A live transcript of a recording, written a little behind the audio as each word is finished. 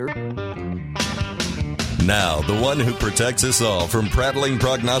Now, the one who protects us all from prattling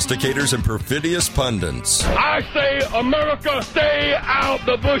prognosticators and perfidious pundits. I say, America, stay out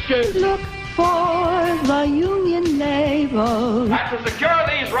the bushes. Look for the Union label. And to secure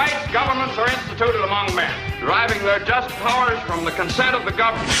these rights, governments are instituted among men, deriving their just powers from the consent of the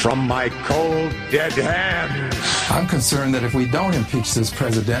government. From my cold, dead hands. I'm concerned that if we don't impeach this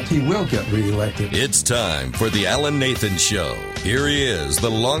president, he will get reelected. It's time for the Alan Nathan Show. Here he is,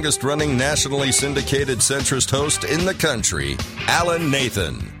 the longest-running nationally syndicated centrist host in the country, Alan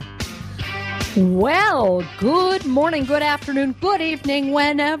Nathan. Well, good morning, good afternoon, good evening,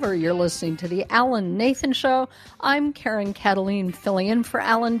 whenever you're listening to the Alan Nathan Show. I'm Karen Kataline, filling in for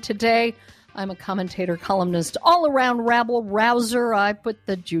Alan today. I'm a commentator, columnist, all-around rabble-rouser. I put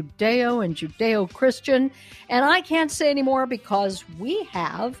the Judeo and Judeo-Christian, and I can't say anymore because we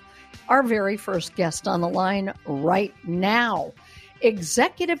have our very first guest on the line right now.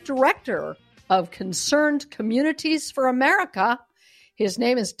 Executive Director of Concerned Communities for America. His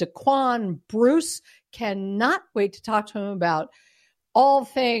name is Daquan Bruce. Cannot wait to talk to him about all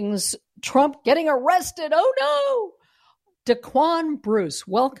things Trump getting arrested. Oh, no! Daquan Bruce,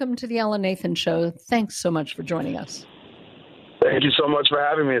 welcome to the Alan Nathan Show. Thanks so much for joining us. Thank you so much for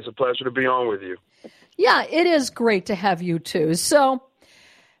having me. It's a pleasure to be on with you. Yeah, it is great to have you too. So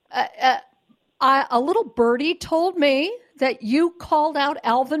a little birdie told me that you called out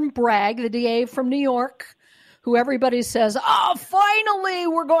Alvin Bragg, the DA from New York, who everybody says, oh, finally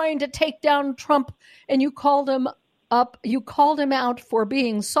we're going to take down Trump. And you called him out for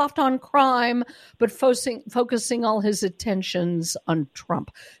being soft on crime, but focusing all his attentions on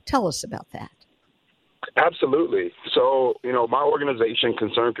Trump. Tell us about that. Absolutely. So, my organization,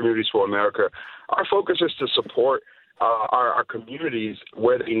 Concerned Communities for America, our focus is to support our communities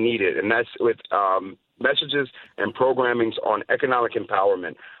where they need it. And that's with messages and programmings on economic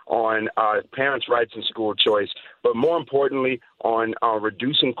empowerment, on parents' rights and school choice, but more importantly, on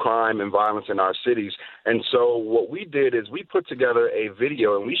reducing crime and violence in our cities. And so what we did is we put together a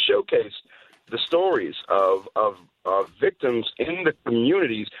video and we showcased the stories of victims in the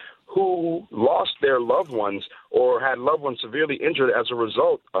communities who lost their loved ones or had loved ones severely injured as a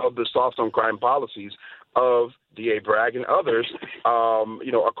result of the soft on crime policies of DA Bragg and others,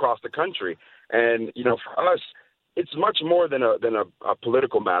 across the country. And, for us, it's much more than a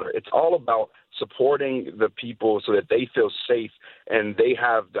political matter. It's all about supporting the people so that they feel safe and they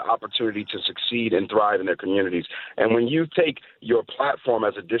have the opportunity to succeed and thrive in their communities. And when you take your platform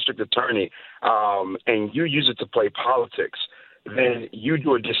as a district attorney and you use it to play politics, then you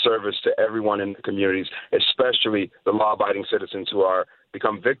do a disservice to everyone in the communities, especially the law-abiding citizens who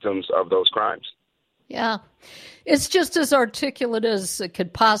become victims of those crimes. Yeah, it's just as articulate as it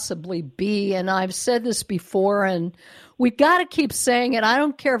could possibly be. And I've said this before, and we've got to keep saying it. I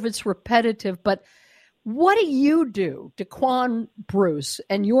don't care if it's repetitive, but what do you do, Daquan Bruce,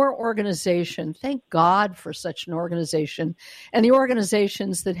 and your organization? Thank God for such an organization and the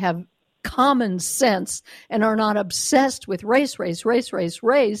organizations that have common sense and are not obsessed with race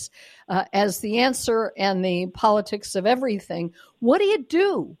as the answer and the politics of everything. What do you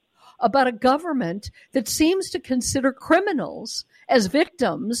do about a government that seems to consider criminals as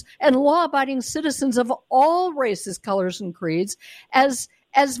victims and law-abiding citizens of all races, colors, and creeds as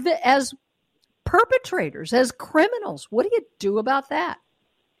perpetrators, as criminals? What do you do about that?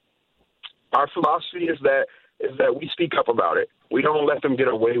 Our philosophy is that we speak up about it. We don't let them get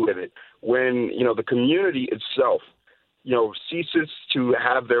away with it. When, the community itself, ceases to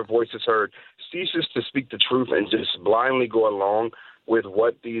have their voices heard, ceases to speak the truth and just blindly go along with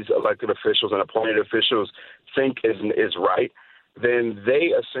what these elected officials and appointed officials think is right, then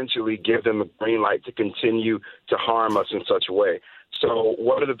they essentially give them a green light to continue to harm us in such a way. So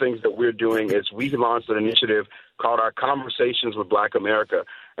one of the things that we're doing is we've launched an initiative called our Conversations with Black America,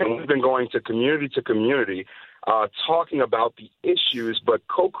 and we've been going to community, talking about the issues, but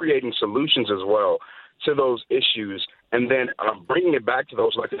co-creating solutions as well to those issues, and then bringing it back to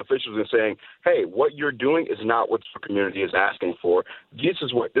those elected officials and saying, hey, what you're doing is not what your community is asking for. This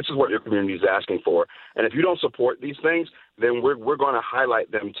is what your community is asking for. And if you don't support these things, then we're going to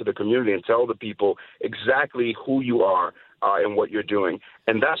highlight them to the community and tell the people exactly who you are and what you're doing.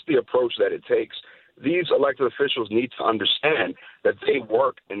 And that's the approach that it takes. These elected officials need to understand that they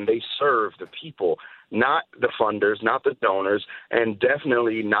work and they serve the people, not the funders, not the donors, and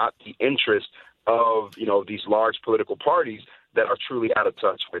definitely not the interest of, these large political parties that are truly out of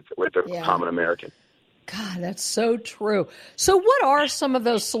touch with the common American. God, that's so true. So what are some of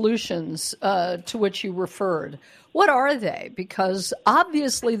those solutions to which you referred? What are they? Because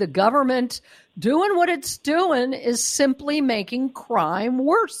obviously the government doing what it's doing is simply making crime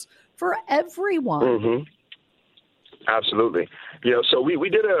worse for everyone. Mm-hmm. Absolutely. So we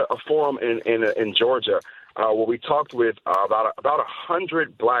did a forum in Georgia where we talked with about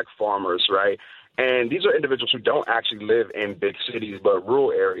 100 black farmers, right? And these are individuals who don't actually live in big cities, but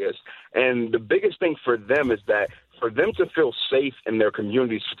rural areas. And the biggest thing for them is that for them to feel safe in their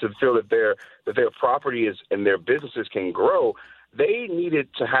communities, to feel that their property is and their businesses can grow, they needed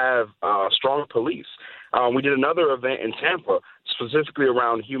to have strong police. We did another event in Tampa, specifically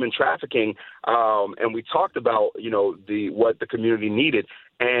around human trafficking, and we talked about what the community needed.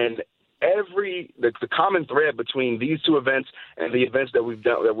 And the common thread between these two events and the events that we've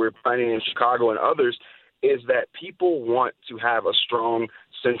done that we're planning in Chicago and others is that people want to have a strong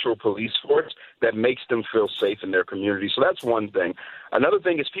central police force that makes them feel safe in their community. So that's one thing. Another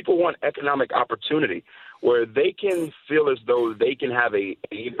thing is people want economic opportunity where they can feel as though they can have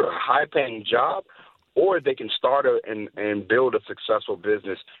either a high-paying job or they can start and build a successful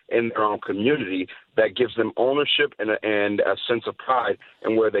business in their own community that gives them ownership and a sense of pride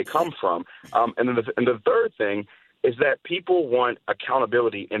in where they come from. And the third thing is that people want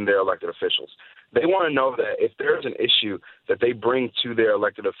accountability in their elected officials. They want to know that if there's an issue that they bring to their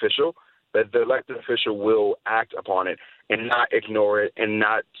elected official, that the elected official will act upon it and not ignore it and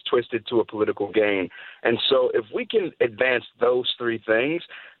not twist it to a political gain. And so if we can advance those three things,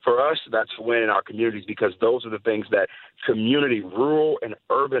 for us, that's a win in our communities because those are the things that community, rural and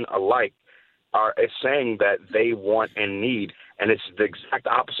urban alike, are saying that they want and need. And it's the exact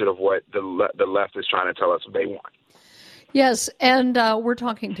opposite of what the left is trying to tell us they want. Yes, and we're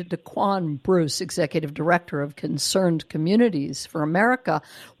talking to Daquan Bruce, Executive Director of Concerned Communities for America.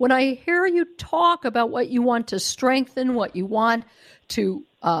 When I hear you talk about what you want to strengthen, what you want to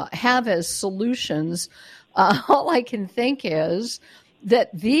have as solutions, all I can think is that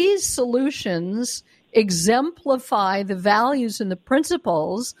these solutions exemplify the values and the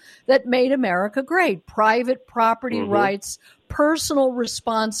principles that made America great. Private property rights, personal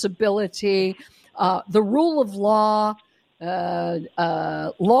responsibility, the rule of law,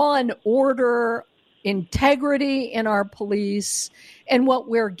 law and order, integrity in our police. And what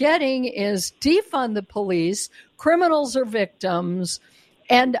we're getting is defund the police, criminals are victims.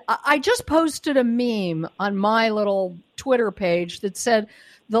 And I just posted a meme on my little Twitter page that said,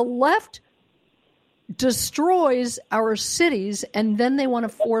 the left destroys our cities and then they want to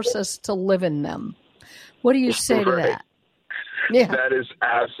force us to live in them. What do you say to that? Yeah. That is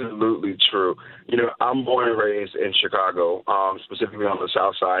absolutely true. I'm born and raised in Chicago, specifically on the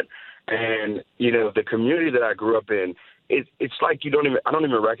South Side. And, the community that I grew up in, it's like I don't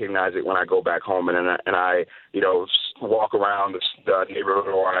even recognize it when I go back home and I walk around the neighborhood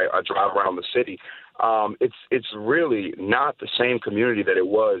or I drive around the city. It's really not the same community that it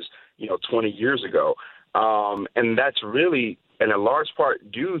was, 20 years ago. And that's really in a large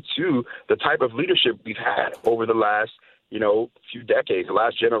part due to the type of leadership we've had over the last few decades, the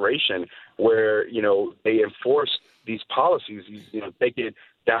last generation, where, they enforce these policies. Take it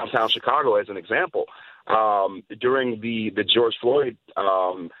downtown Chicago as an example. During the George Floyd,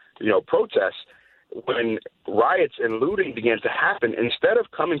 protests, when riots and looting began to happen, instead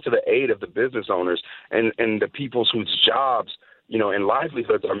of coming to the aid of the business owners and the people whose jobs, and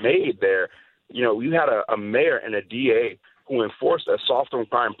livelihoods are made there, you had a mayor and a DA who enforced a soft on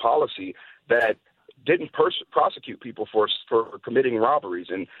crime policy that didn't prosecute people for committing robberies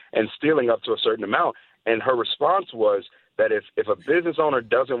and stealing up to a certain amount. And her response was that if a business owner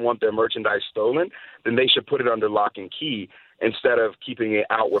doesn't want their merchandise stolen, then they should put it under lock and key instead of keeping it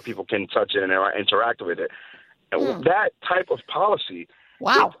out where people can touch it and interact with it. And that type of policy,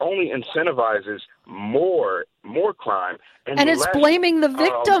 it only incentivizes more crime. And it's blaming the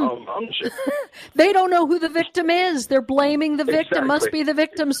victim. They don't know who the victim is. They're blaming the victim. Exactly. Must be the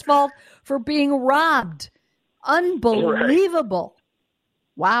victim's fault for being robbed. Unbelievable. Right.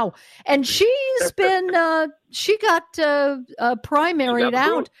 Wow. And she's been, she got primaried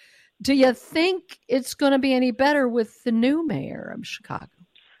out. Do you think it's going to be any better with the new mayor of Chicago?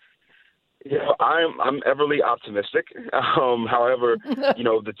 I'm everly optimistic. However,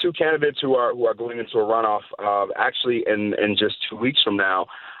 the two candidates who are going into a runoff, actually in just 2 weeks from now,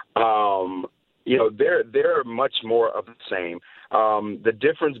 they're much more of the same. The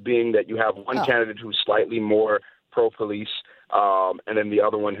difference being that you have one candidate who's slightly more pro-police, and then the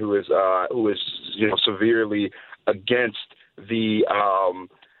other one who is severely against the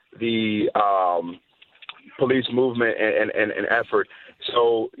police movement and effort.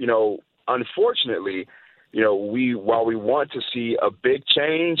 So, unfortunately, while we want to see a big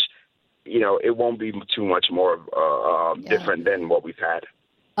change, it won't be too much more different than what we've had.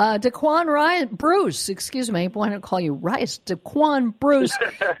 Daquan Bruce, excuse me, why don't I call you Rice? Daquan Bruce,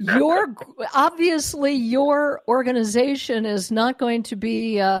 your organization is not going to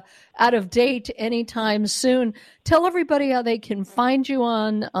be out of date anytime soon. Tell everybody how they can find you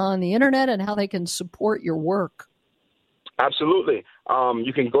on the internet and how they can support your work. Absolutely.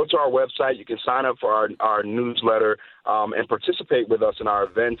 You can go to our website. You can sign up for our newsletter and participate with us in our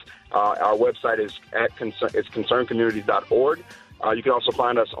events. Our website is concernedcommunities.org. You can also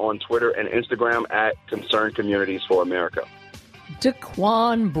find us on Twitter and Instagram at Concerned Communities for America.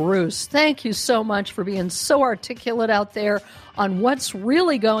 Daquan Bruce, thank you so much for being so articulate out there on what's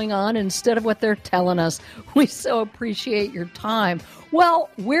really going on instead of what they're telling us. We so appreciate your time. Well,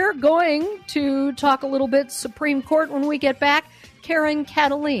 we're going to talk a little bit Supreme Court when we get back. Karen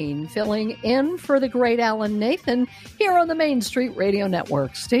Kataline filling in for the great Alan Nathan here on the Main Street Radio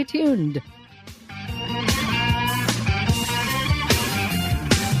Network. Stay tuned.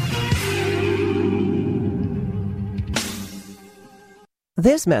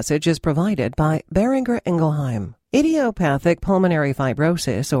 This message is provided by Boehringer Ingelheim. Idiopathic pulmonary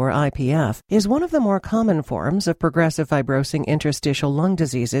fibrosis, or IPF, is one of the more common forms of progressive fibrosing interstitial lung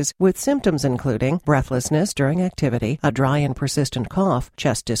diseases, with symptoms including breathlessness during activity, a dry and persistent cough,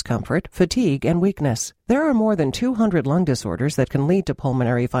 chest discomfort, fatigue, and weakness. There are more than 200 lung disorders that can lead to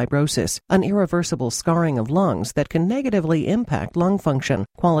pulmonary fibrosis, an irreversible scarring of lungs that can negatively impact lung function,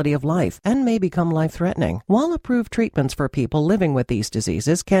 quality of life, and may become life-threatening. While approved treatments for people living with these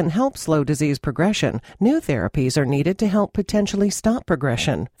diseases can help slow disease progression, new therapies are needed to help potentially stop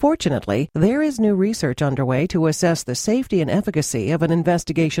progression. Fortunately, there is new research underway to assess the safety and efficacy of an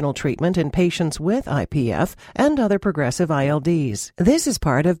investigational treatment in patients with IPF and other progressive ILDs. This is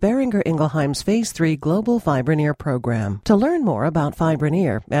part of Boehringer Ingelheim's Phase 3 Global Fibroneer program. To learn more about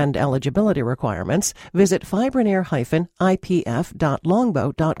Fibroneer and eligibility requirements, visit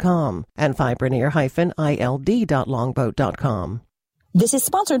fibroneer-ipf.longboat.com and fibroneer-ild.longboat.com. This is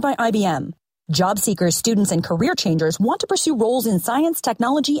sponsored by IBM. Job seekers, students, and career changers want to pursue roles in science,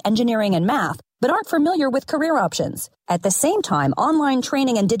 technology, engineering, and math, but aren't familiar with career options. At the same time, online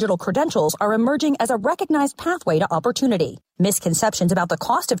training and digital credentials are emerging as a recognized pathway to opportunity. Misconceptions about the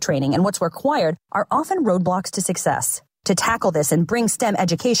cost of training and what's required are often roadblocks to success. To tackle this and bring STEM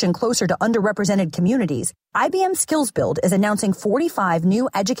education closer to underrepresented communities, IBM Skills Build is announcing 45 new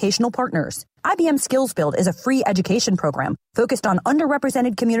educational partners. IBM Skills Build is a free education program focused on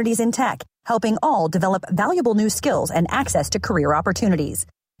underrepresented communities in tech, helping all develop valuable new skills and access to career opportunities.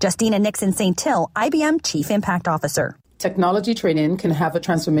 Justina Nixon St. Till, IBM Chief Impact Officer. Technology training can have a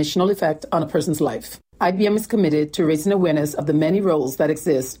transformational effect on a person's life. IBM is committed to raising awareness of the many roles that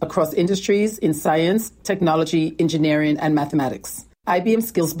exist across industries in science, technology, engineering, and mathematics. IBM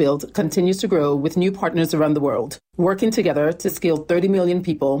Skills Build continues to grow with new partners around the world, working together to skill 30 million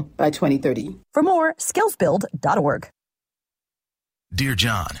people by 2030. For more, skillsbuild.org. Dear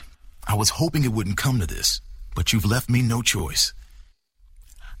John, I was hoping it wouldn't come to this, but you've left me no choice.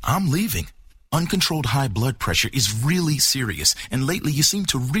 I'm leaving. Uncontrolled high blood pressure is really serious, and lately you seem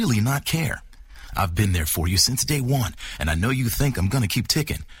to really not care. I've been there for you since day one, and I know you think I'm going to keep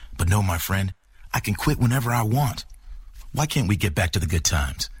ticking. But no, my friend, I can quit whenever I want. Why can't we get back to the good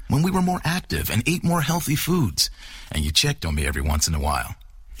times, when we were more active and ate more healthy foods, and you checked on me every once in a while?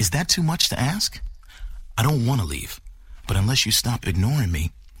 Is that too much to ask? I don't want to leave, but unless you stop ignoring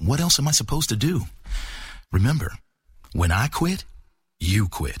me, what else am I supposed to do? Remember, when I quit, you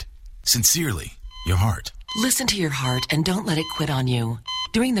quit. Sincerely, your heart. Listen to your heart and don't let it quit on you.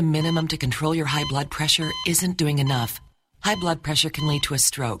 Doing the minimum to control your high blood pressure isn't doing enough. High blood pressure can lead to a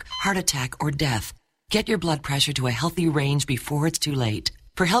stroke, heart attack, or death. Get your blood pressure to a healthy range before it's too late.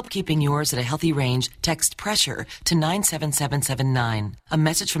 For help keeping yours at a healthy range, text PRESSURE to 97779. A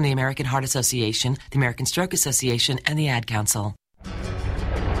message from the American Heart Association, the American Stroke Association, and the Ad Council.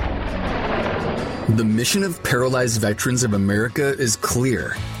 The mission of Paralyzed Veterans of America is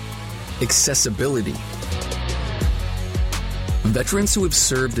clear. Accessibility. Veterans who have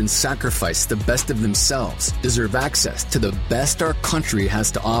served and sacrificed the best of themselves deserve access to the best our country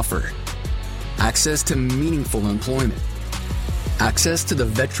has to offer. Access to meaningful employment. Access to the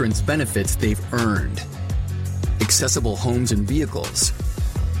veterans' benefits they've earned. Accessible homes and vehicles.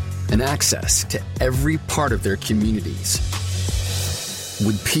 And access to every part of their communities.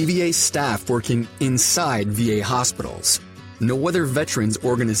 With PVA staff working inside VA hospitals, no other veterans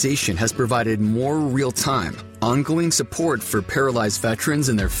organization has provided more real-time, ongoing support for paralyzed veterans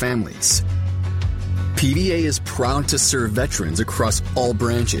and their families. PVA is proud to serve veterans across all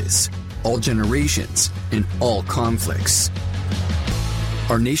branches, all generations, and all conflicts.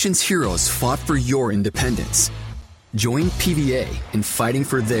 Our nation's heroes fought for your independence. Join PVA in fighting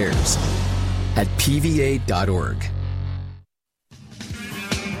for theirs at PVA.org.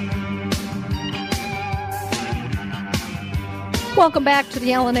 Welcome back to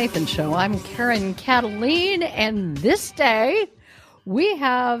the Alan Nathan Show. I'm Karen Kataline, and this day we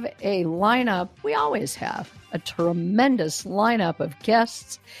have a lineup. We always have a tremendous lineup of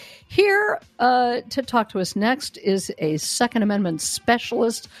guests. Here to talk to us next is a Second Amendment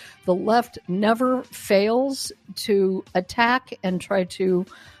specialist. The left never fails to attack and try to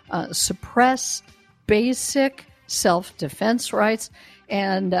suppress basic self-defense rights.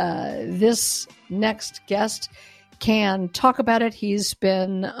 And this next guest can talk about it. He's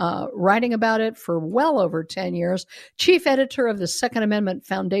been writing about it for well over 10 years. Chief editor of the Second Amendment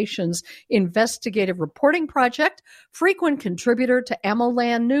Foundation's Investigative Reporting Project, frequent contributor to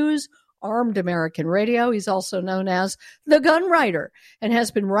AmmoLand News, Armed American Radio. He's also known as the Gun Writer and has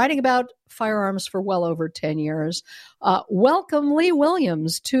been writing about firearms for well over 10 years. Welcome, Lee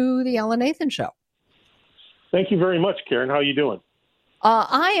Williams, to the Alan Nathan Show. Thank you very much, Karen. How are you doing?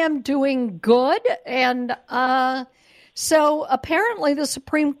 I am doing good, and so apparently the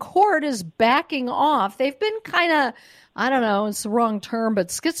Supreme Court is backing off. They've been kind of, I don't know, it's the wrong term,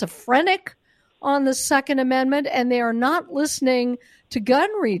 but schizophrenic on the Second Amendment, and they are not listening to gun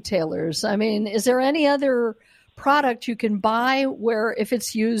retailers. I mean, is there any other product you can buy where if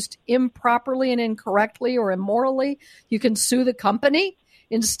it's used improperly and incorrectly or immorally, you can sue the company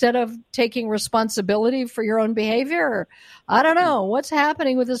instead of taking responsibility for your own behavior? I don't know. What's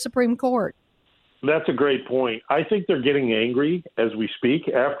happening with the Supreme Court? That's a great point. I think they're getting angry as we speak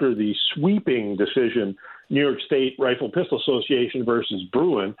after the sweeping decision, New York State Rifle Pistol Association versus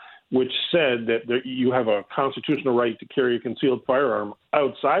Bruin, which said that you have a constitutional right to carry a concealed firearm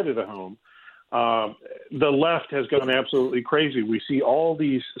outside of the home. The left has gone absolutely crazy. We see all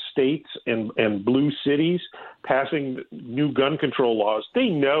these states and blue cities passing new gun control laws they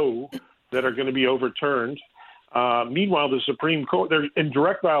know that are going to be overturned. Meanwhile, the Supreme Court, they're in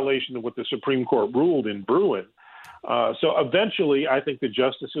direct violation of what the Supreme Court ruled in Bruin. So eventually, I think the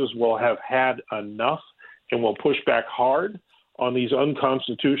justices will have had enough and will push back hard on these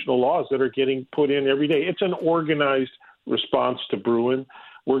unconstitutional laws that are getting put in every day. It's an organized response to Bruin.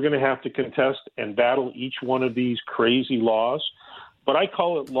 We're going to have to contest and battle each one of these crazy laws. But I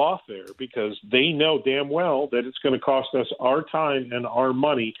call it lawfare because they know damn well that it's going to cost us our time and our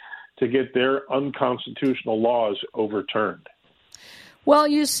money to get their unconstitutional laws overturned. Well,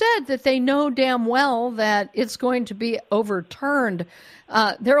 you said that they know damn well that it's going to be overturned.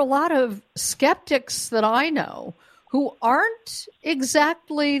 There are a lot of skeptics that I know who aren't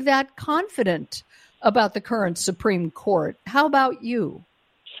exactly that confident about the current Supreme Court. How about you?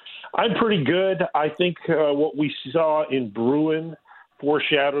 I'm pretty good. I think what we saw in Bruin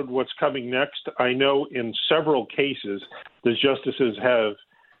foreshadowed what's coming next. I know in several cases the justices have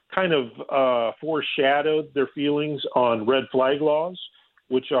kind of foreshadowed their feelings on red flag laws,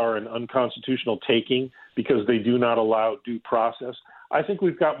 which are an unconstitutional taking because they do not allow due process. I think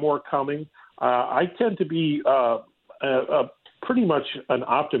we've got more coming. I tend to be pretty much an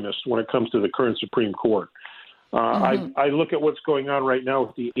optimist when it comes to the current Supreme Court. I look at what's going on right now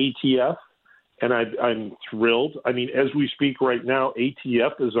with the ATF, and I'm thrilled. I mean, as we speak right now,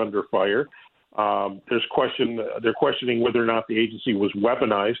 ATF is under fire. They're questioning whether or not the agency was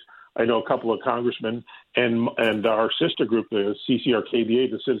weaponized. I know a couple of congressmen and our sister group, the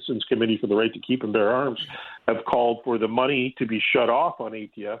CCRKBA, the Citizens Committee for the Right to Keep and Bear Arms, have called for the money to be shut off on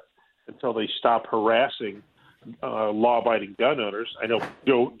ATF until they stop harassing law-abiding gun owners. I know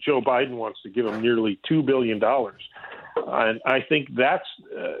Joe Biden wants to give them nearly $2 billion. And I think that's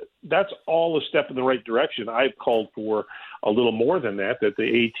all a step in the right direction. I've called for a little more than that the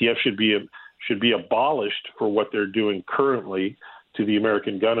ATF should be abolished for what they're doing currently to the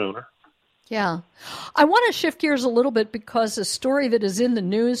American gun owner. Yeah. I want to shift gears a little bit because a story that is in the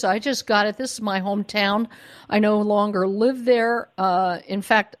news, I just got it. This is my hometown. I no longer live there. In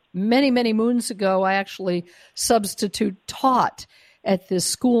fact, many, many moons ago, I actually substitute taught at this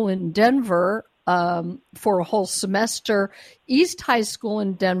school in Denver for a whole semester. East High School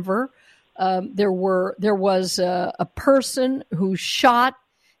in Denver. There was a person who shot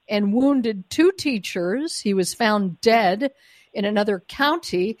and wounded two teachers. He was found dead in another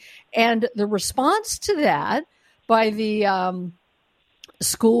county, and the response to that by the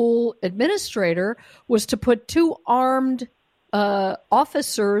school administrator was to put two armed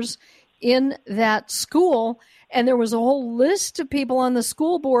officers in that school, and there was a whole list of people on the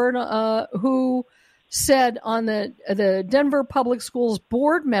school board who said on the Denver Public Schools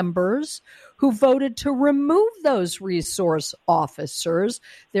board members who voted to remove those resource officers.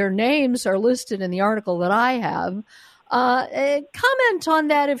 Their names are listed in the article that I have. Comment on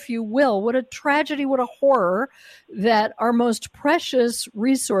that, if you will. What a tragedy, what a horror that our most precious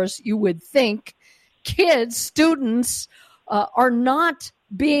resource, you would think, kids, students, are not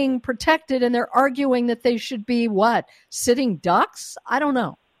being protected, and they're arguing that they should be, what, sitting ducks? I don't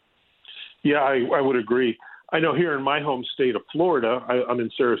know. Yeah, I would agree. I know here in my home state of Florida, I'm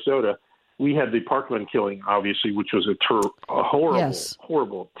in Sarasota, we had the Parkland killing, obviously, which was a horrible,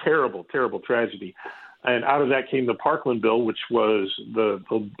 horrible, terrible tragedy. And out of that came the Parkland bill, which was the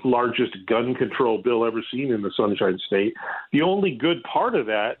largest gun control bill ever seen in the Sunshine State. The only good part of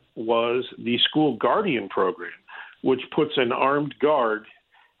that was the school guardian program, which puts an armed guard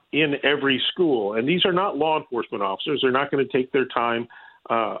in every school. And these are not law enforcement officers. They're not going to take their time.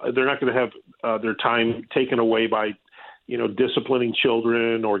 They're not going to have their time taken away by, disciplining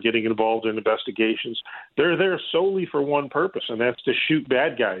children or getting involved in investigations. They're there solely for one purpose, and that's to shoot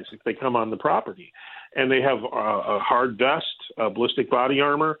bad guys if they come on the property. And they have a hard vest, a ballistic body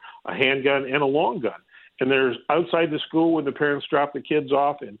armor, a handgun, and a long gun. And there's outside the school when the parents drop the kids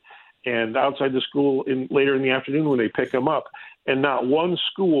off, and outside the school later in the afternoon when they pick them up. And not one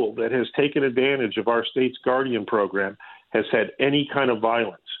school that has taken advantage of our state's Guardian program has had any kind of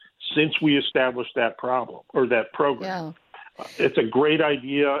violence since we established that program. Yeah. It's a great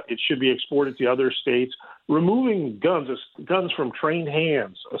idea. It should be exported to other states. Removing guns from trained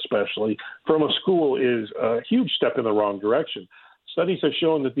hands, especially from a school, is a huge step in the wrong direction. Studies have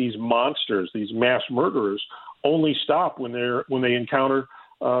shown that these monsters, these mass murderers, only stop when they encounter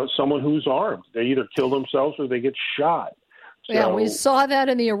someone who's armed. They either kill themselves or they get shot. Yeah, we saw that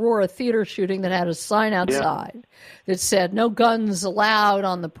in the Aurora Theater shooting that had a sign outside that said no guns allowed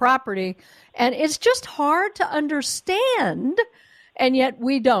on the property. And it's just hard to understand, and yet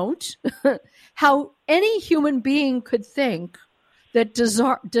we don't, how any human being could think that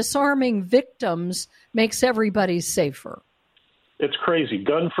disarming victims makes everybody safer. It's crazy.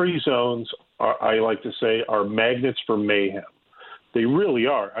 Gun-free zones, I like to say, are magnets for mayhem. They really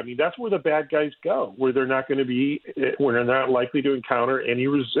are. I mean, that's where the bad guys go, where they're not likely to encounter any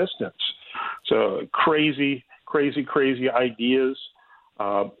resistance. So crazy ideas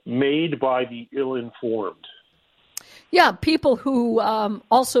made by the ill-informed. Yeah, people who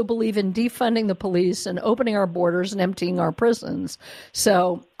also believe in defunding the police and opening our borders and emptying our prisons.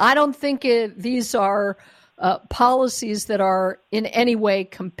 So I don't think these are policies that are in any way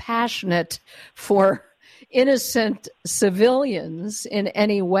compassionate for innocent civilians in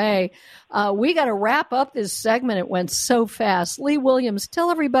any way. We got to wrap up this segment. It went so fast. Lee Williams,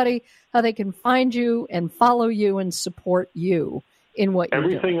 tell everybody how they can find you and follow you and support you in what you're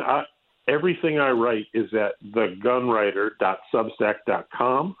doing. Everything I write is at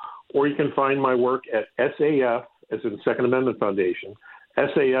thegunwriter.substack.com, or you can find my work at SAF, as in Second Amendment Foundation,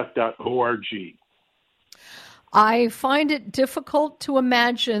 SAF.org. I find it difficult to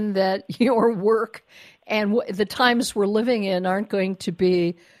imagine that your work and the times we're living in aren't going to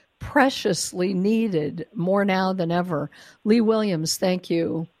be preciously needed more now than ever. Lee Williams, thank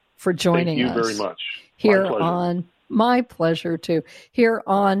you for joining us. Thank you very much. My pleasure too. Here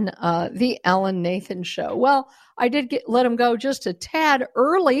on the Alan Nathan Show. Well, I did let him go just a tad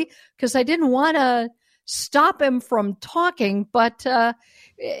early because I didn't want to stop him from talking. But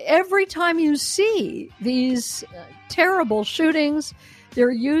every time you see these terrible shootings,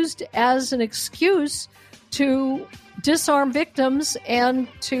 they're used as an excuse to disarm victims and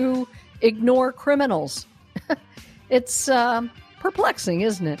to ignore criminals. It's perplexing,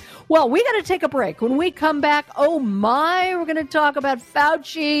 isn't it? Well, we got to take a break. When we come back, we're going to talk about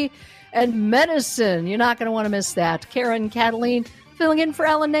Fauci and medicine. You're not going to want to miss that. Karen Kataline filling in for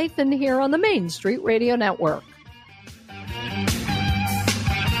Alan Nathan here on the Main Street Radio Network.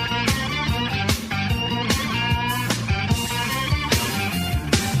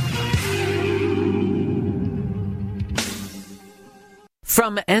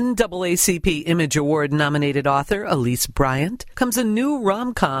 From NAACP Image Award-nominated author Elise Bryant comes a new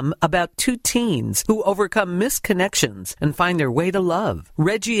rom-com about two teens who overcome misconnections and find their way to love.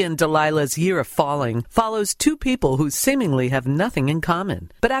 Reggie and Delilah's Year of Falling follows two people who seemingly have nothing in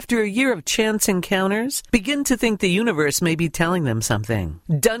common, but after a year of chance encounters, begin to think the universe may be telling them something.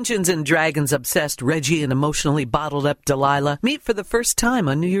 Dungeons and Dragons-obsessed Reggie and emotionally bottled-up Delilah meet for the first time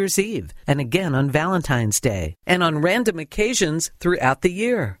on New Year's Eve, and again on Valentine's Day, and on random occasions throughout the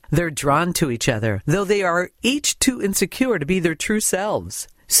year. They're drawn to each other, though they are each too insecure to be their true selves.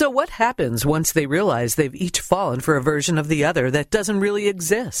 So what happens once they realize they've each fallen for a version of the other that doesn't really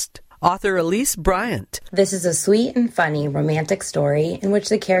exist? author Elise Bryant. This is a sweet and funny romantic story in which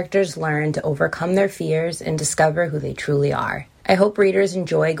the characters learn to overcome their fears and discover who they truly are. I hope readers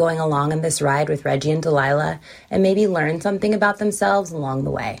enjoy going along on this ride with Reggie and Delilah and maybe learn something about themselves along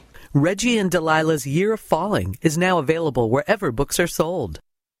the way. Reggie and Delilah's Year of Falling is now available wherever books are sold.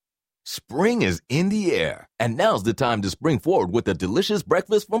 Spring is in the air, and now's the time to spring forward with a delicious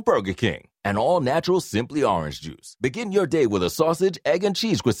breakfast from Burger King. An all-natural Simply Orange juice. Begin your day with a sausage, egg, and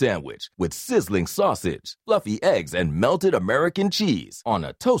cheese sandwich with sizzling sausage, fluffy eggs, and melted American cheese on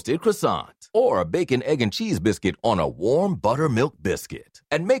a toasted croissant. Or a bacon, egg, and cheese biscuit on a warm buttermilk biscuit.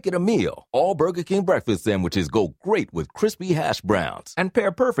 And make it a meal. All Burger King breakfast sandwiches go great with crispy hash browns and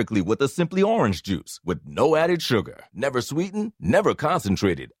pair perfectly with a Simply Orange juice with no added sugar. Never sweetened, never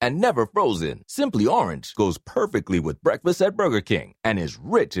concentrated, and never frozen. Simply Orange goes perfectly with breakfast at Burger King and is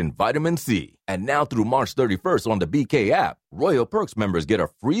rich in vitamin C. And now through March 31st on the BK app, Royal Perks members get a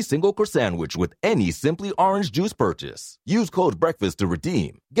free single sandwich with any Simply Orange juice purchase. Use code BREAKFAST to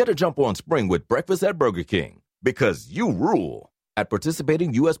redeem. Get a jump on spring with breakfast at Burger King. Because you rule. At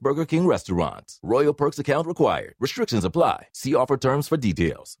participating U.S. Burger King restaurants. Royal Perks account required. Restrictions apply. See offer terms for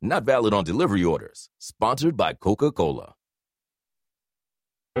details. Not valid on delivery orders. Sponsored by Coca-Cola.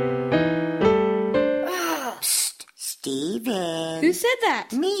 Steven. Who said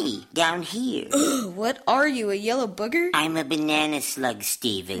that? Me, down here. What are you, a yellow booger? I'm a banana slug,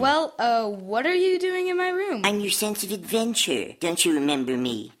 Steven. Well, what are you doing in my room? I'm your sense of adventure. Don't you remember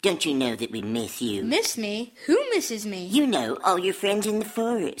me? Don't you know that we miss you? Miss me? Who misses me? You know, all your friends in the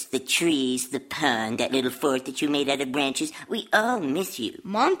forest. The trees, the pond, that little fort that you made out of branches. We all miss you.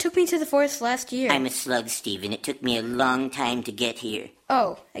 Mom took me to the forest last year. I'm a slug, Steven. It took me a long time to get here.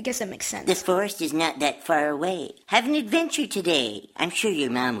 Oh, I guess that makes sense. The forest is not that far away. Have an adventure today. I'm sure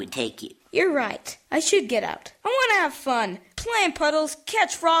your mom would take you. You're right. I should get out. I want to have fun. Play in puddles,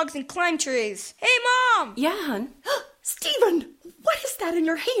 catch frogs, and climb trees. Hey, Mom! Yeah, hon? Steven, what is that in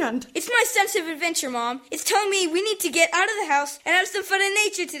your hand? It's my sense of adventure, Mom. It's telling me we need to get out of the house and have some fun in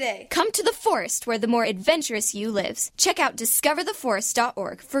nature today. Come to the forest where the more adventurous you lives. Check out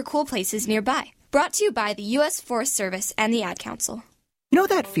discovertheforest.org for cool places nearby. Brought to you by the U.S. Forest Service and the Ad Council. Know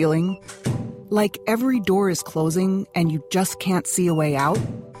that feeling? Like every door is closing and you just can't see a way out?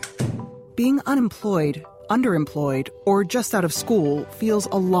 Being unemployed, underemployed, or just out of school feels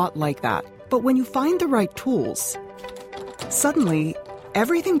a lot like that. But when you find the right tools, suddenly,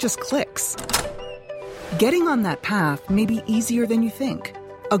 everything just clicks. Getting on that path may be easier than you think.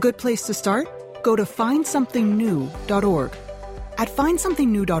 A good place to start? Go to findsomethingnew.org. At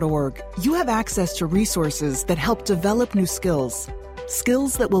findsomethingnew.org, you have access to resources that help develop new skills.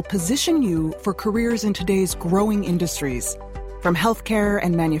 Skills that will position you for careers in today's growing industries, from healthcare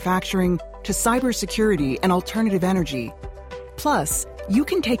and manufacturing to cybersecurity and alternative energy. Plus, you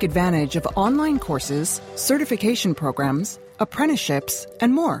can take advantage of online courses, certification programs, apprenticeships,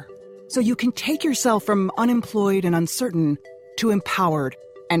 and more. So you can take yourself from unemployed and uncertain to empowered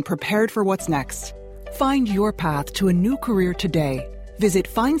and prepared for what's next. Find your path to a new career today. Visit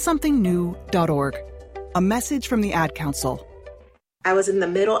findsomethingnew.org. A message from the Ad Council. I was in the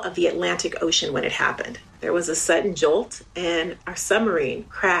middle of the Atlantic Ocean when it happened. There was a sudden jolt, and our submarine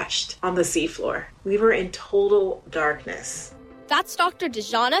crashed on the seafloor. We were in total darkness. That's Dr.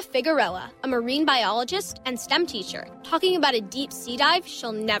 Dejana Figueroa, a marine biologist and STEM teacher, talking about a deep sea dive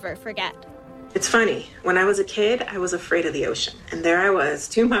she'll never forget. It's funny, when I was a kid, I was afraid of the ocean, and there I was,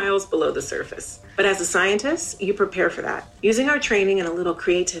 2 miles below the surface. But as a scientist, you prepare for that. Using our training and a little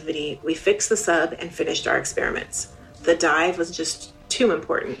creativity, we fixed the sub and finished our experiments. The dive was just too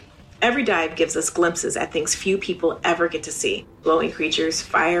important. Every dive gives us glimpses at things few people ever get to see. Glowing creatures,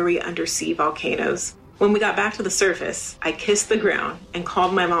 fiery undersea volcanoes. When we got back to the surface, I kissed the ground and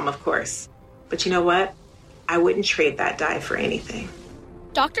called my mom, of course. But you know what? I wouldn't trade that dive for anything.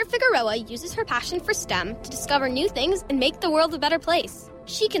 Dr. Figueroa uses her passion for STEM to discover new things and make the world a better place.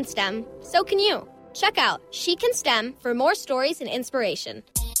 She can STEM, so can you. Check out She Can STEM for more stories and inspiration.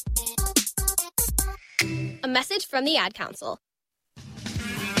 A message from the Ad Council.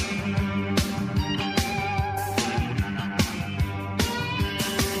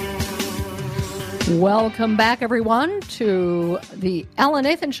 Welcome back, everyone, to the Alan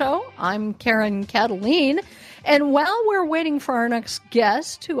Nathan Show. I'm Karen Kataline. And while we're waiting for our next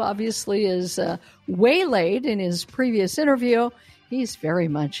guest, who obviously is waylaid in his previous interview, he's very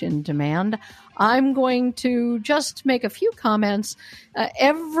much in demand, I'm going to just make a few comments.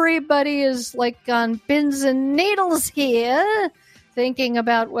 Everybody is like on pins and needles here, thinking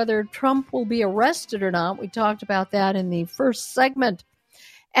about whether Trump will be arrested or not. We talked about that in the first segment.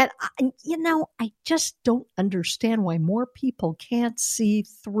 And, I just don't understand why more people can't see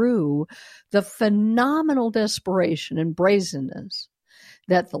through the phenomenal desperation and brazenness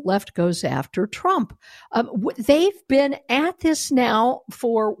that the left goes after Trump. They've been at this now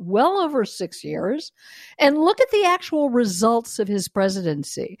for well over 6 years. And look at the actual results of his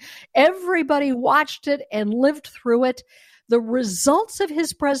presidency. Everybody watched it and lived through it. The results of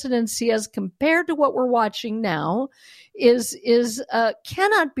his presidency as compared to what we're watching now is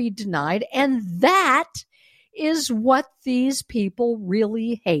cannot be denied. And that is what these people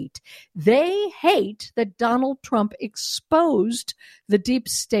really hate. They hate that Donald Trump exposed the deep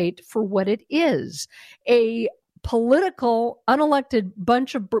state for what it is, a political, unelected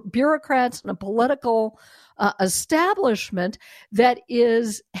bunch of bureaucrats and a political establishment that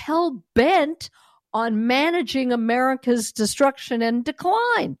is hell-bent on managing America's destruction and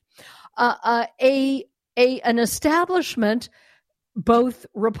decline. An establishment, both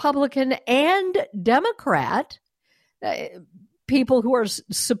Republican and Democrat, people who are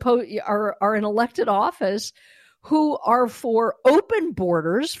in elected office, who are for open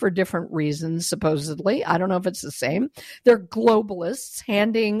borders for different reasons, supposedly. I don't know if it's the same. They're globalists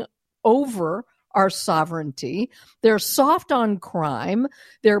handing over our sovereignty. They're soft on crime.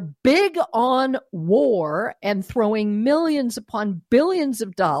 They're big on war and throwing millions upon billions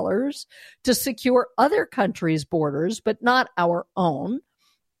of dollars to secure other countries' borders, but not our own.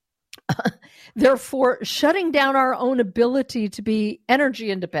 Therefore, shutting down our own ability to be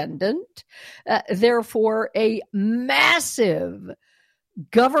energy independent. Therefore, a massive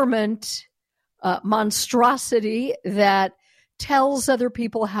government monstrosity that tells other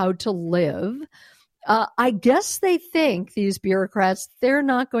people how to live. I guess they think, these bureaucrats, they're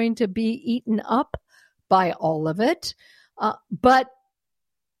not going to be eaten up by all of it. But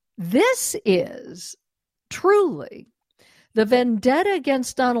this is truly the vendetta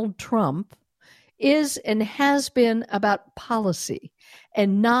against Donald Trump is and has been about policy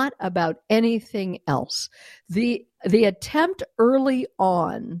and not about anything else. The attempt early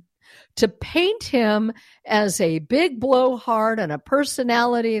on to paint him as a big blowhard and a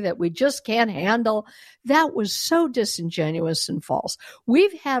personality that we just can't handle, that was so disingenuous and false.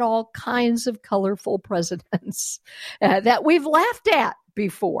 We've had all kinds of colorful presidents that we've laughed at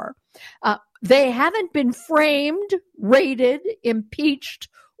before. They haven't been framed, raided, impeached,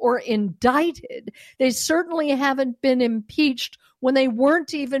 or indicted. They certainly haven't been impeached when they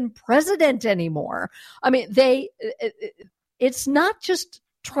weren't even president anymore. I mean, it's not just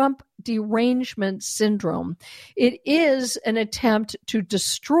Trump derangement syndrome. It is an attempt to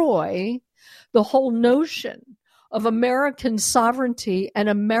destroy the whole notion of American sovereignty and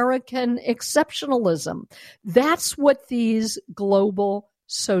American exceptionalism. That's what these global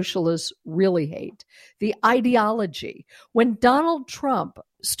socialists really hate, the ideology. When Donald Trump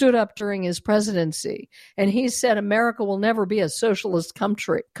stood up during his presidency and he said America will never be a socialist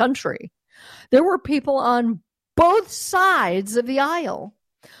country, there were people on both sides of the aisle,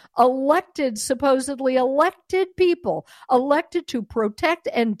 supposedly elected people, elected to protect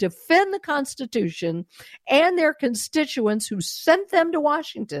and defend the Constitution and their constituents who sent them to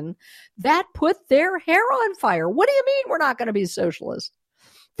Washington, that put their hair on fire. What do you mean we're not going to be socialists?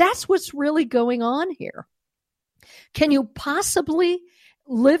 That's what's really going on here. Can you possibly,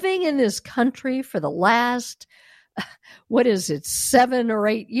 living in this country for the last, 7 or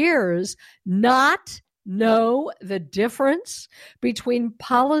 8 years, not know the difference between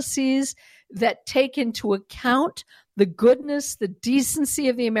policies that take into account the goodness, the decency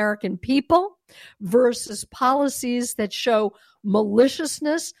of the American people versus policies that show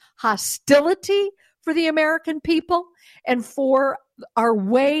maliciousness, hostility for the American people and for our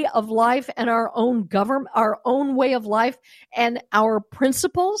way of life and our own government, our own way of life and our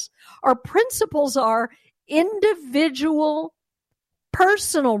principles? Our principles are individual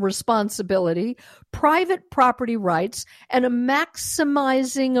personal responsibility, private property rights, and a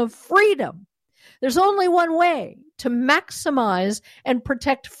maximizing of freedom. There's only one way to maximize and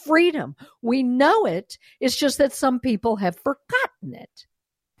protect freedom. We know it. It's just that some people have forgotten it.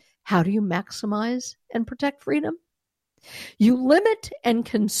 How do you maximize and protect freedom? You limit and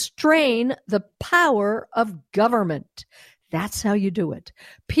constrain the power of government. That's how you do it.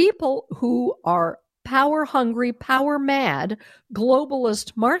 People who are power hungry, power mad,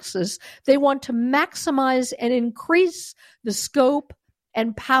 globalist Marxists, they want to maximize and increase the scope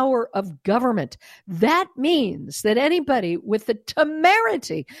and power of government. That means that anybody with the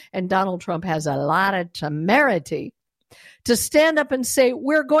temerity, and Donald Trump has a lot of temerity, to stand up and say,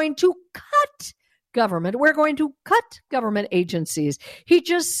 we're going to cut government. We're going to cut government agencies. He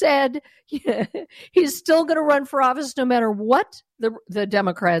just said he's still going to run for office no matter what the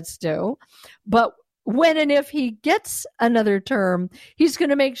Democrats do. But when and if he gets another term, he's going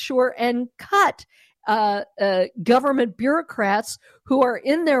to make sure and cut government bureaucrats who are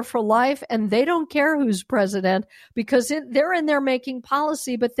in there for life, and they don't care who's president because they're in there making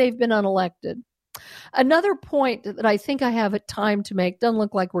policy, but they've been unelected. Another point that I think I have a time to make, doesn't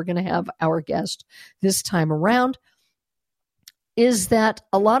look like we're going to have our guest this time around, is that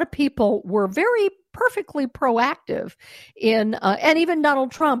a lot of people were very perfectly proactive in, and even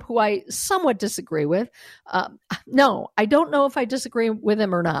Donald Trump, who I somewhat disagree with. No, I don't know if I disagree with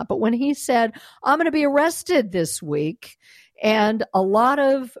him or not, but when he said, I'm going to be arrested this week, and a lot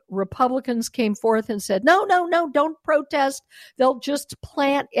of Republicans came forth and said, no, don't protest. They'll just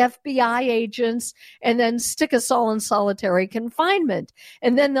plant FBI agents and then stick us all in solitary confinement.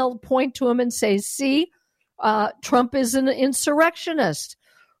 And then they'll point to him and say, see, Trump is an insurrectionist.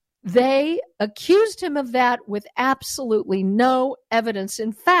 They accused him of that with absolutely no evidence.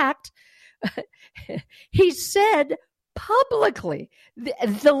 In fact, he said publicly,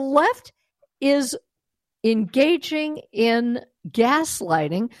 the left is engaging in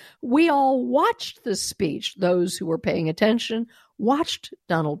gaslighting. We all watched the speech. Those who were paying attention watched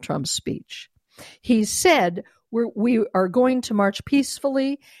Donald Trump's speech. He said, we are going to march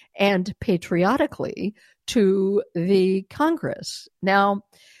peacefully and patriotically to the Congress. Now,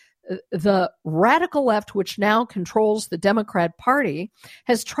 the radical left, which now controls the Democrat Party,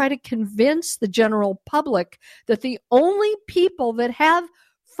 has tried to convince the general public that the only people that have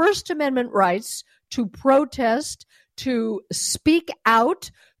First Amendment rights to protest, to speak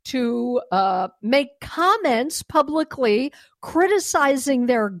out, to make comments publicly criticizing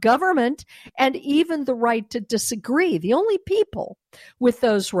their government, and even the right to disagree. The only people with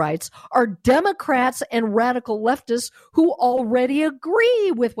those rights are Democrats and radical leftists who already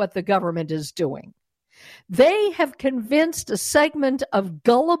agree with what the government is doing. They have convinced a segment of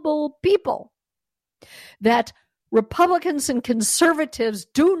gullible people that Republicans and conservatives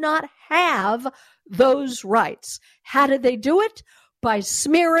do not have those rights. How did they do it? By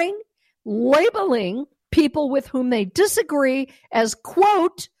smearing, labeling people with whom they disagree as,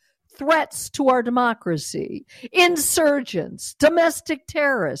 quote, threats to our democracy, insurgents, domestic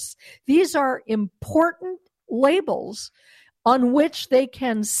terrorists. These are important labels on which they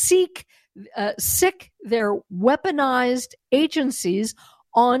can sick their weaponized agencies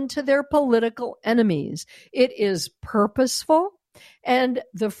onto their political enemies. It is purposeful, and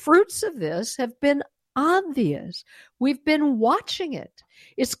the fruits of this have been obvious. We've been watching it.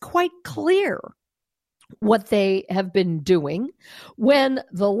 It's quite clear what they have been doing when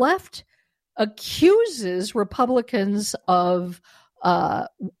the left accuses Republicans of dog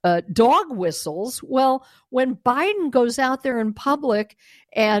whistles. Well, when Biden goes out there in public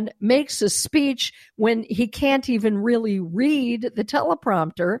and makes a speech when he can't even really read the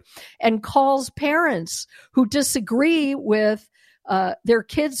teleprompter and calls parents who disagree with their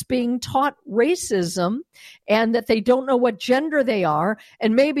kids being taught racism and that they don't know what gender they are,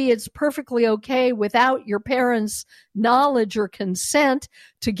 and maybe it's perfectly okay without your parents' knowledge or consent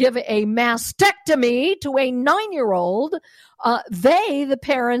to give a mastectomy to a 9-year-old, the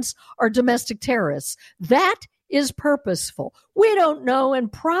parents, are domestic terrorists. That is purposeful. We don't know and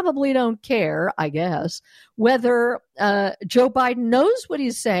probably don't care, I guess, whether Joe Biden knows what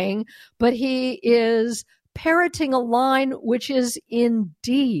he's saying, but he is parroting a line which is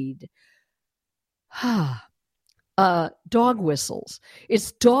indeed dog whistles.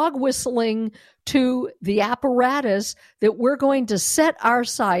 It's dog whistling to the apparatus that we're going to set our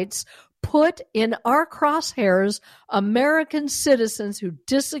sights, put in our crosshairs American citizens who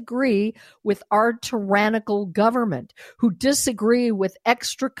disagree with our tyrannical government, who disagree with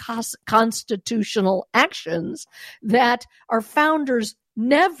extra constitutional actions that our founders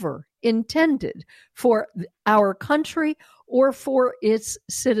never intended for our country or for its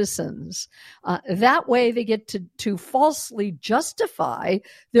citizens. That way they get to falsely justify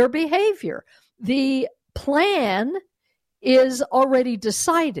their behavior. The plan is already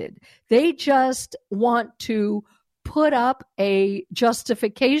decided. They just want to put up a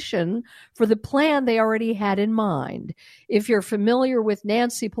justification for the plan they already had in mind. If you're familiar with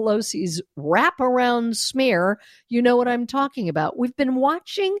Nancy Pelosi's wraparound smear, you know what I'm talking about. We've been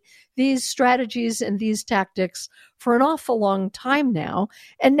watching these strategies and these tactics for an awful long time now,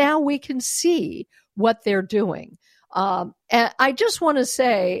 and now we can see what they're doing. And I just want to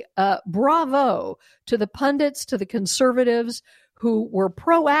say bravo to the pundits, to the conservatives who were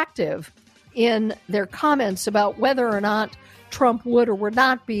proactive in their comments about whether or not Trump would or would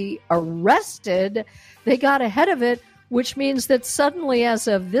not be arrested. They got ahead of it, which means that suddenly, as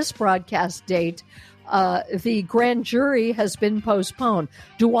of this broadcast date, the grand jury has been postponed.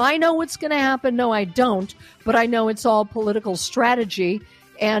 Do I know what's going to happen? No, I don't. But I know it's all political strategy.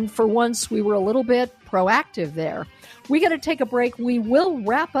 And for once, we were a little bit proactive there. We got to take a break. We will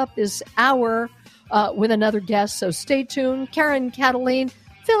wrap up this hour with another guest, so stay tuned. Karen Kataline,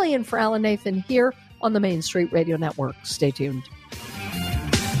 filling in for Alan Nathan here on the Main Street Radio Network. Stay tuned.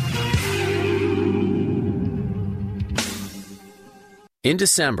 In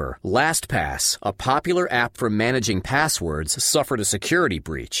December, LastPass, a popular app for managing passwords, suffered a security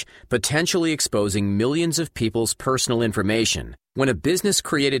breach, potentially exposing millions of people's personal information. When a business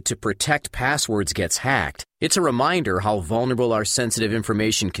created to protect passwords gets hacked, it's a reminder how vulnerable our sensitive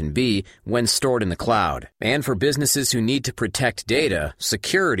information can be when stored in the cloud. And for businesses who need to protect data,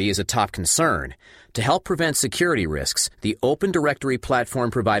 security is a top concern. To help prevent security risks, the open directory platform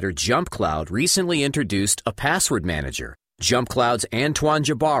provider JumpCloud recently introduced a password manager. JumpCloud's Antoine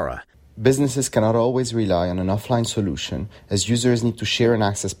Jabara. Businesses cannot always rely on an offline solution, as users need to share and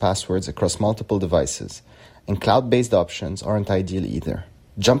access passwords across multiple devices, and cloud-based options aren't ideal either.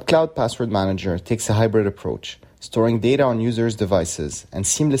 JumpCloud Password Manager takes a hybrid approach, storing data on users' devices and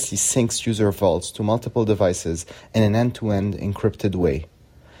seamlessly syncs user vaults to multiple devices in an end-to-end encrypted way.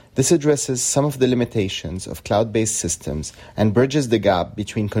 This addresses some of the limitations of cloud-based systems and bridges the gap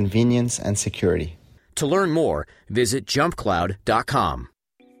between convenience and security. To learn more, visit jumpcloud.com.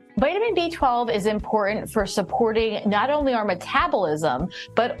 Vitamin B12 is important for supporting not only our metabolism,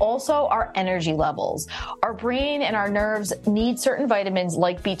 but also our energy levels. Our brain and our nerves need certain vitamins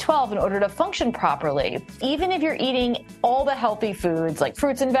like B12 in order to function properly. Even if you're eating all the healthy foods like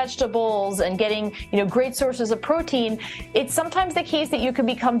fruits and vegetables and getting, great sources of protein, it's sometimes the case that you can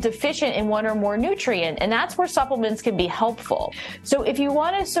become deficient in one or more nutrient, and that's where supplements can be helpful. So if you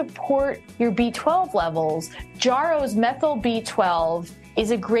want to support your B12 levels, Jarrow's Methyl B12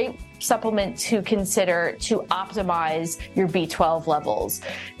 is a great supplement to consider to optimize your B12 levels.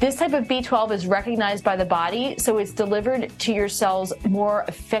 This type of B12 is recognized by the body, so it's delivered to your cells more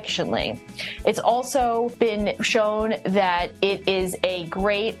efficiently. It's also been shown that it is a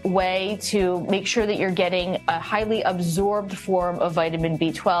great way to make sure that you're getting a highly absorbed form of vitamin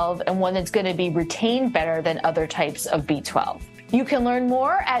B12 and one that's going to be retained better than other types of B12. You can learn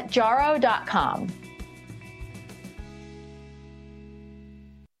more at jarrow.com.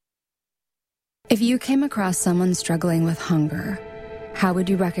 If you came across someone struggling with hunger, how would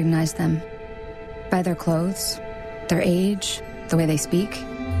you recognize them? By their clothes, their age, the way they speak?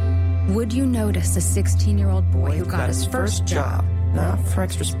 Would you notice a 16-year-old boy who got his first job, not for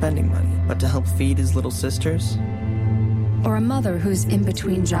extra spending money, but to help feed his little sisters? Or a mother who's in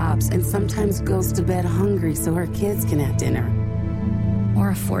between jobs and sometimes goes to bed hungry so her kids can have dinner?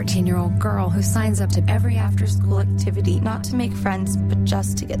 Or a 14-year-old girl who signs up to every after-school activity not to make friends, but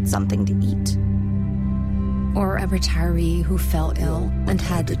just to get something to eat? Or a retiree who fell ill and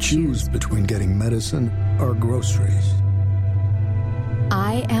had to choose between getting medicine or groceries.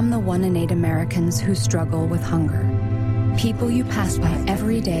 I am the 1 in 8 Americans who struggle with hunger. People you pass by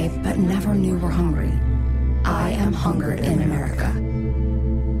every day but never knew were hungry. I am hunger in America.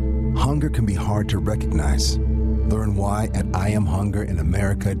 Hunger can be hard to recognize. Learn why at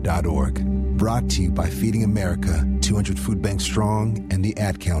IamHungerInAmerica.org. Brought to you by Feeding America, 200 Food Banks Strong, and the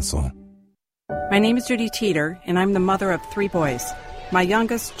Ad Council. My name is Judy Teeter, and I'm the mother of 3 boys. My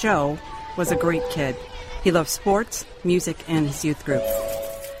youngest, Joe, was a great kid. He loved sports, music, and his youth group.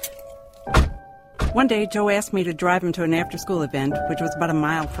 One day, Joe asked me to drive him to an after-school event, which was about a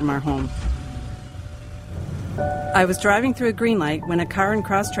mile from our home. I was driving through a green light when a car in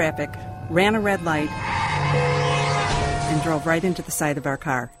cross traffic ran a red light and drove right into the side of our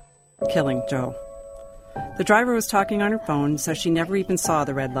car, killing Joe. The driver was talking on her phone, so she never even saw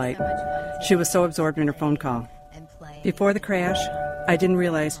the red light. She was so absorbed in her phone call. Before the crash, I didn't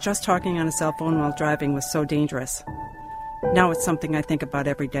realize just talking on a cell phone while driving was so dangerous. Now it's something I think about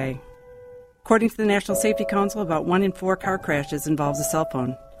every day. According to the National Safety Council, about 1 in 4 car crashes involves a cell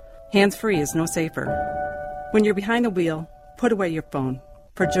phone. Hands-free is no safer. When you're behind the wheel, put away your phone.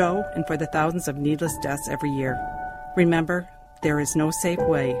 For Joe and for the thousands of needless deaths every year. Remember, there is no safe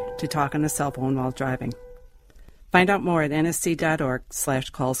way to talk on a cell phone while driving. Find out more at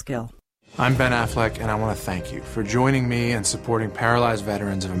nsc.org/callskill. I'm Ben Affleck, and I want to thank you for joining me and supporting Paralyzed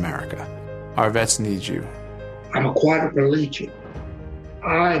Veterans of America. Our vets need you. I'm a quadriplegic.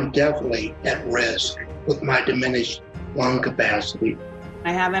 I'm definitely at risk with my diminished lung capacity.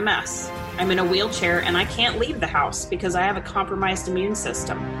 I have MS. I'm in a wheelchair, and I can't leave the house because I have a compromised immune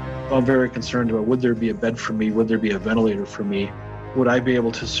system. I'm very concerned about, would there be a bed for me? Would there be a ventilator for me? Would I be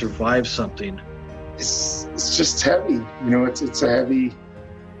able to survive something? It's just heavy. You know, it's a heavy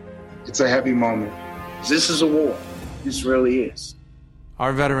moment. This is a war. This really is.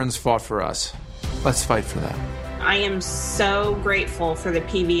 Our veterans fought for us. Let's fight for them. I am so grateful for the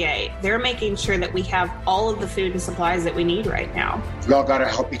PVA. They're making sure that we have all of the food and supplies that we need right now. We all got to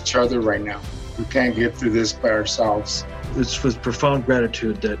help each other right now. We can't get through this by ourselves. It's with profound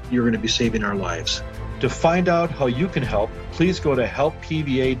gratitude that you're going to be saving our lives. To find out how you can help, please go to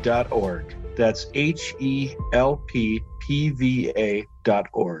helppva.org. That's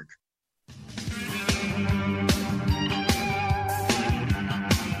HELPPVA.org.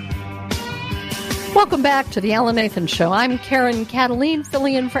 Welcome back to the Alan Nathan Show. I'm Karen Kataline,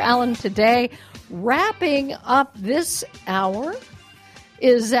 filling in for Alan today. Wrapping up this hour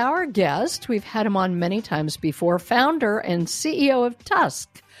is our guest. We've had him on many times before. Founder and CEO of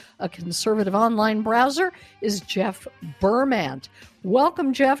Tusk, a conservative online browser, is Jeff Bermant.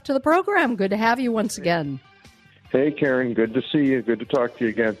 Welcome, Jeff, to the program. Good to have you once again. Hey, Karen. Good to see you. Good to talk to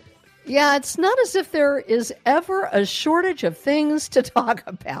you again. Yeah, it's not as if there is ever a shortage of things to talk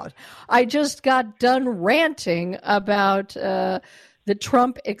about. I just got done ranting about the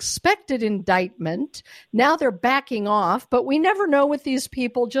Trump expected indictment. Now they're backing off, but we never know with these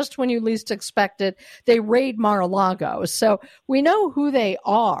people. Just when you least expect it, they raid Mar-a-Lago. So we know who they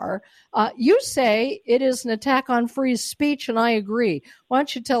are. You say it is an attack on free speech, and I agree. Why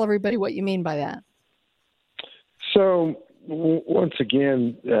don't you tell everybody what you mean by that? So, once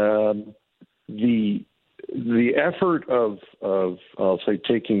again, the effort of I'll say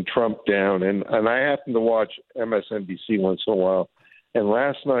taking Trump down, and I happen to watch MSNBC once in a while, and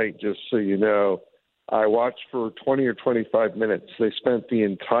last night, just so you know, I watched for 20 or 25 minutes. They spent the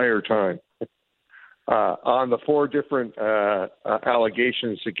entire time on the 4 different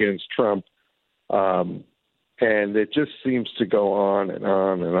allegations against Trump, and it just seems to go on and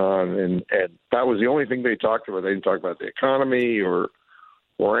on and on. And that was the only thing they talked about. They didn't talk about the economy or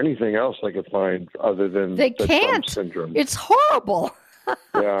anything else I could find other than they the can't. Trump syndrome. It's horrible.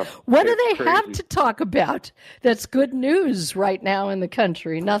 Yeah, what do they crazy. have to talk about that's good news right now in the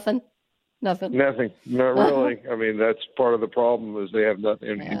country? Nothing. Nothing. Not really. I mean, that's part of the problem is they have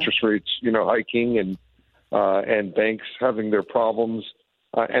nothing. Interest rates, hiking and banks having their problems.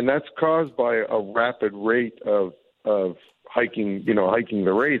 And that's caused by a rapid rate of hiking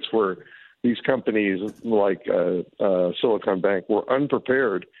the rates, where these companies like Silicon Bank were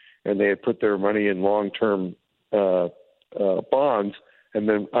unprepared, and they had put their money in long-term bonds and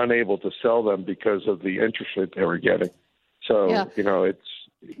then unable to sell them because of the interest rate they were getting. So, it's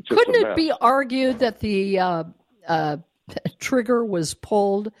just Couldn't a mess. it be argued that the trigger was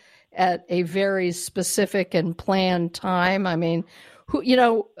pulled at a very specific and planned time? I mean,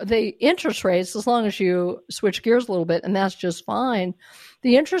 the interest rates, as long as you switch gears a little bit, and that's just fine,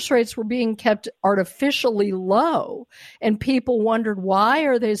 the interest rates were being kept artificially low, and people wondered, why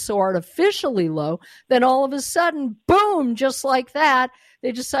are they so artificially low? Then all of a sudden, boom, just like that,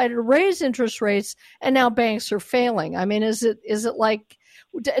 they decided to raise interest rates, and now banks are failing. I mean, is it like,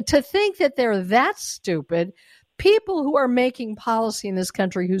 to think that they're that stupid? People who are making policy in this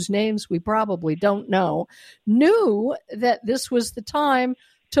country, whose names we probably don't know, knew that this was the time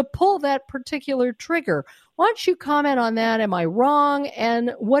to pull that particular trigger. Why don't you comment on that? Am I wrong?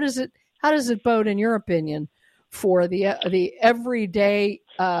 And what is it? How does it bode, in your opinion, for the everyday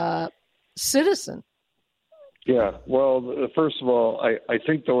citizen? Yeah. Well, first of all, I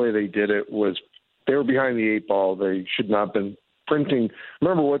think the way they did it was they were behind the 8 ball. They should not have been printing.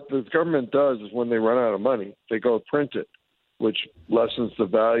 Remember, what the government does is when they run out of money, they go print it, which lessens the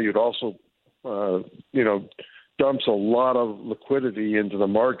value. It also, dumps a lot of liquidity into the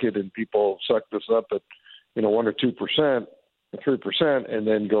market, and people suck this up at, 1 or 2%, 3%, and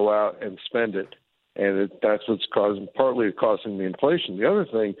then go out and spend it. And that's what's partly causing the inflation. The other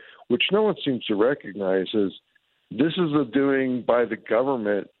thing, which no one seems to recognize, is this is a doing by the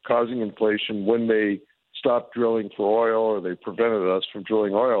government causing inflation when they stopped drilling for oil, or they prevented us from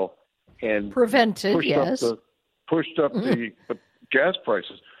drilling oil, and pushed up the gas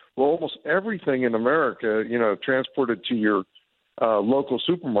prices. Well, almost everything in America, transported to your local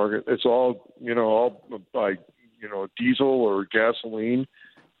supermarket, it's all by diesel or gasoline,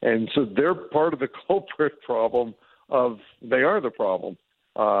 and so they're part of the culprit problem they are the problem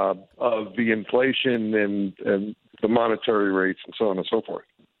of the inflation and the monetary rates and so on and so forth.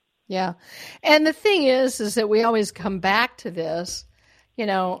 Yeah. And the thing is that we always come back to this,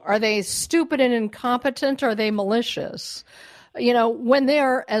 are they stupid and incompetent? Or are they malicious? When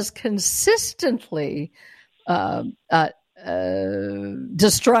they're as consistently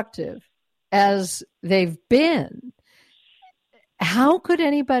destructive as they've been, how could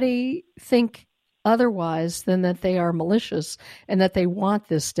anybody think otherwise than that they are malicious and that they want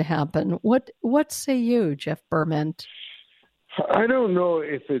this to happen? What say you, Jeff Berment? I don't know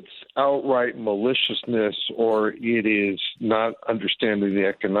if it's outright maliciousness or it is not understanding the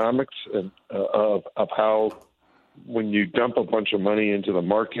economics of how, when you dump a bunch of money into the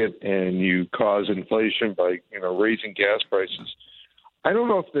market and you cause inflation by raising gas prices. I don't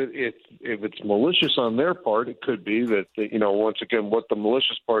know if it's malicious on their part. It could be that once again, what the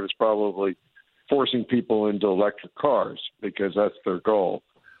malicious part is probably forcing people into electric cars because that's their goal.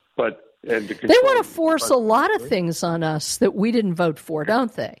 But they want to force a lot of things on us that we didn't vote for,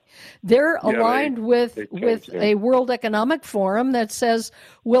 don't they? They're aligned with a World Economic Forum that says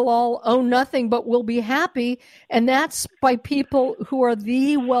we'll all own nothing, but we'll be happy. And that's by people who are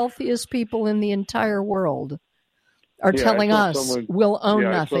the wealthiest people in the entire world are telling us we'll own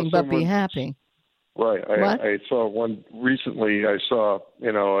nothing but be happy. Right. I saw one recently. I saw,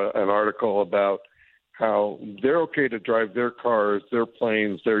 an article about how they're okay to drive their cars, their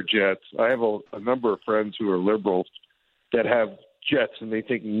planes, their jets. I have a number of friends who are liberals that have jets, and they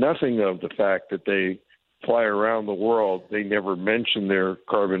think nothing of the fact that they fly around the world. They never mention their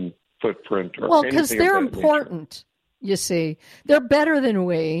carbon footprint or anything. Well, because they're important. You see, they're better than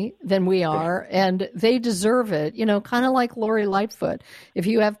we are, and they deserve it. Kind of like Lori Lightfoot. If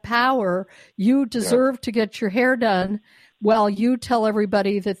you have power, you deserve to get your hair done while you tell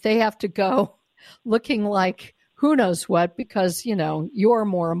everybody that they have to go looking like who knows what because, you're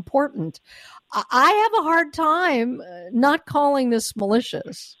more important. I have a hard time not calling this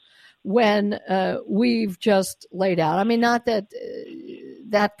malicious when we've just laid out. I mean, not that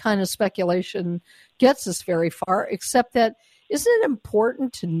that kind of speculation gets us very far, except that isn't it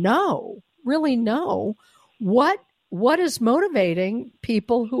important to really know what is motivating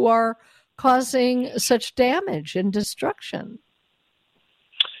people who are causing such damage and destruction?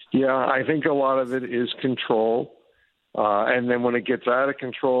 Yeah, I think a lot of it is control. And then when it gets out of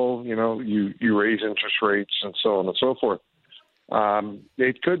control, you raise interest rates and so on and so forth.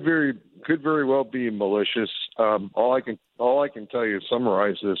 It could very well be malicious. All I can tell you to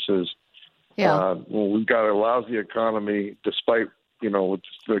summarize this is, we've got a lousy economy despite,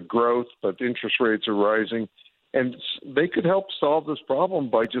 the growth, but interest rates are rising. And they could help solve this problem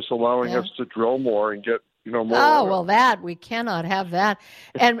by just allowing us to drill more and get, more oil. Well, that we cannot have that.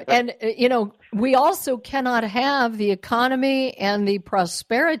 And we also cannot have the economy and the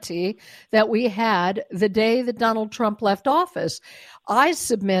prosperity that we had the day that Donald Trump left office. I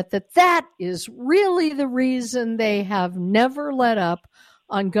submit that is really the reason they have never let up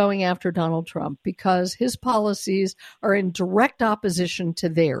on going after Donald Trump, because his policies are in direct opposition to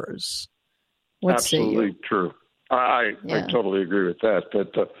theirs. Absolutely true. I totally agree with that.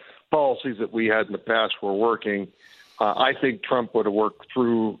 That the policies that we had in the past were working. I think Trump would have worked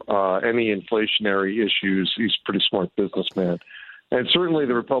through any inflationary issues. He's a pretty smart businessman. And certainly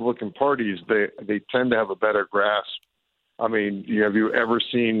the Republican parties, they tend to have a better grasp. I mean, have you ever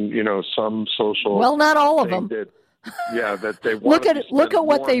seen, some social... Well, not all of them. That they look at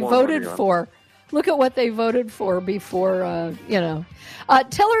what they voted for. Look at what they voted for before,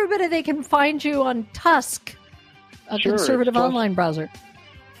 Tell everybody they can find you on Tusk, a conservative online browser.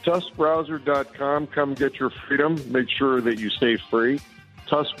 TuskBrowser.com. Come get your freedom. Make sure that you stay free.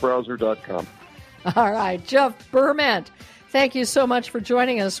 TuskBrowser.com. All right. Jeff Berment, thank you so much for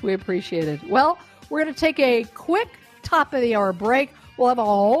joining us. We appreciate it. Well, we're going to take a quick top-of-the-hour break. We'll have a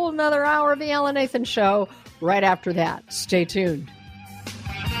whole another hour of the Alan Nathan Show right after that. Stay tuned.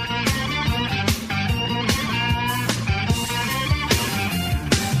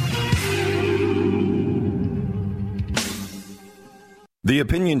 The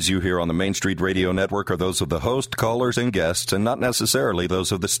opinions you hear on the Main Street Radio Network are those of the host, callers, and guests, and not necessarily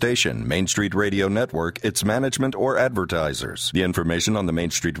those of the station, Main Street Radio Network, its management, or advertisers. The information on the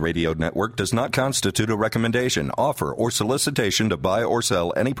Main Street Radio Network does not constitute a recommendation, offer, or solicitation to buy or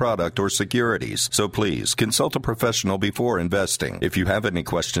sell any product or securities. So please, consult a professional before investing. If you have any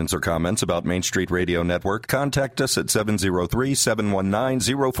questions or comments about Main Street Radio Network, contact us at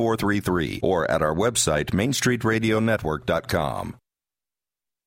 703-719-0433 or at our website, mainstreetradionetwork.com.